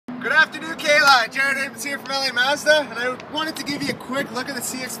Good afternoon, Kayla. Jared Edmonton here from Edmonton Mazda, and I wanted to give you a quick look at the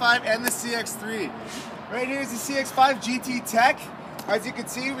CX-5 and the CX-3. Right here is the CX-5 GT Tech. As you can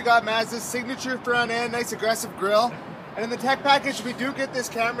see, we got Mazda's signature front end, nice aggressive grille. And in the tech package, we do get this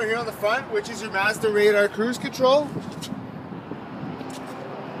camera here on the front, which is your Mazda radar cruise control.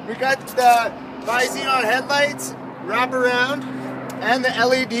 We got the bi-xenon headlights, wraparound, and the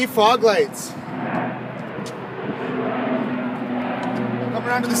LED fog lights. Coming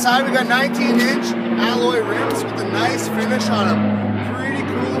around to the side, we got 19-inch alloy rims with a nice finish on them. Pretty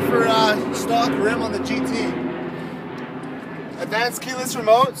cool for stock rim on the GT. Advanced keyless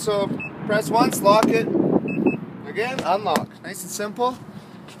remote, so press once, lock it. Again, unlock. Nice and simple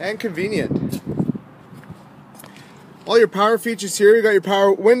and convenient. All your power features here, you got your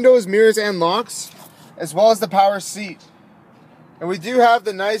power windows, mirrors, and locks, as well as the power seat. And we do have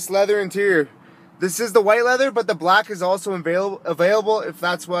the nice leather interior. This is the white leather, but the black is also available if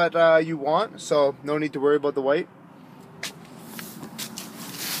that's what you want, so no need to worry about the white.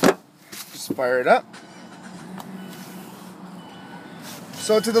 Just fire it up.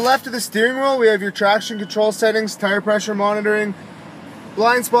 So to the left of the steering wheel, we have your traction control settings, tire pressure monitoring,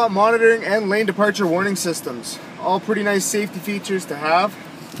 blind spot monitoring, and lane departure warning systems. All pretty nice safety features to have.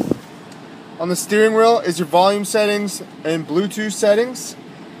 On the steering wheel is your volume settings and Bluetooth settings.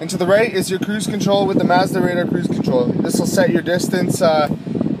 And to the right is your cruise control with the Mazda radar cruise control. This will set your distance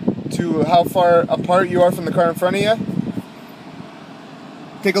to how far apart you are from the car in front of you.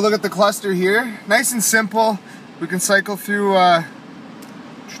 Take a look at the cluster here. Nice and simple. We can cycle through, oh,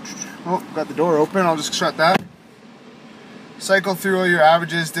 got the door open, I'll just shut that. Cycle through all your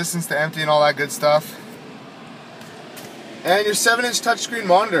averages, distance to empty, and all that good stuff. And your 7-inch touchscreen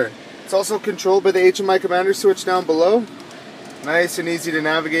monitor. It's also controlled by the HMI commander switch down below. Nice and easy to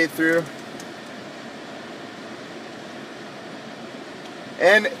navigate through.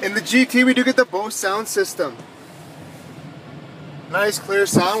 And in the GT we do get the Bose sound system. Nice clear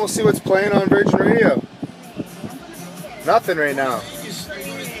sound. We'll see what's playing on Virgin Radio. Nothing right now.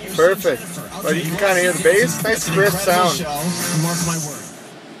 Perfect. But you can kind of hear the bass. Nice crisp sound.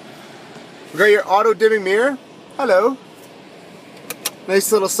 We got your auto dimming mirror. Hello.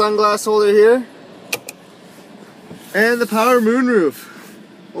 Nice little sunglass holder here. And the power moonroof.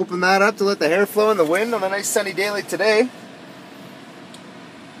 Open that up to let the hair flow in the wind on a nice sunny day like today.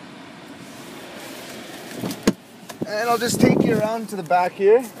 And I'll just take you around to the back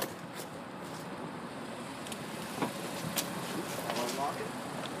here.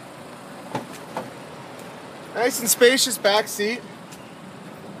 Nice and spacious back seat.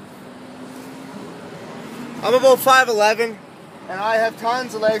 I'm about 5'11", and I have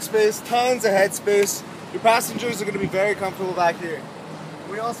tons of leg space, tons of head space. Your passengers are going to be very comfortable back here.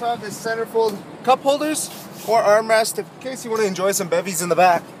 We also have this centerfold cup holders or armrest in case you want to enjoy some bevies in the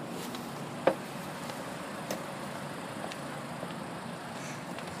back.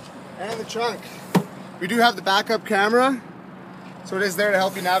 And the trunk. We do have the backup camera, so it is there to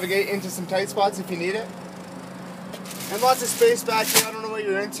help you navigate into some tight spots if you need it. And lots of space back here. I don't know what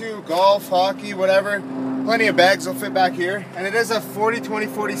you're into, golf, hockey, whatever. Plenty of bags will fit back here. And it is a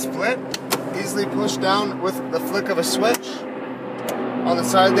 40-20-40 split. Easily pushed down with the flick of a switch on the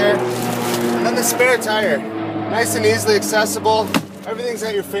side there. And then the spare tire. Nice and easily accessible. Everything's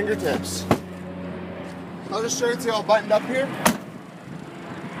at your fingertips. I'll just show it to you all buttoned up here.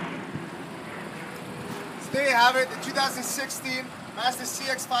 So there you have it, the 2016 Mazda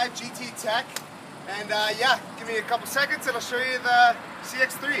CX-5 GT Tech. And yeah, give me a couple seconds and I'll show you the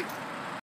CX-3.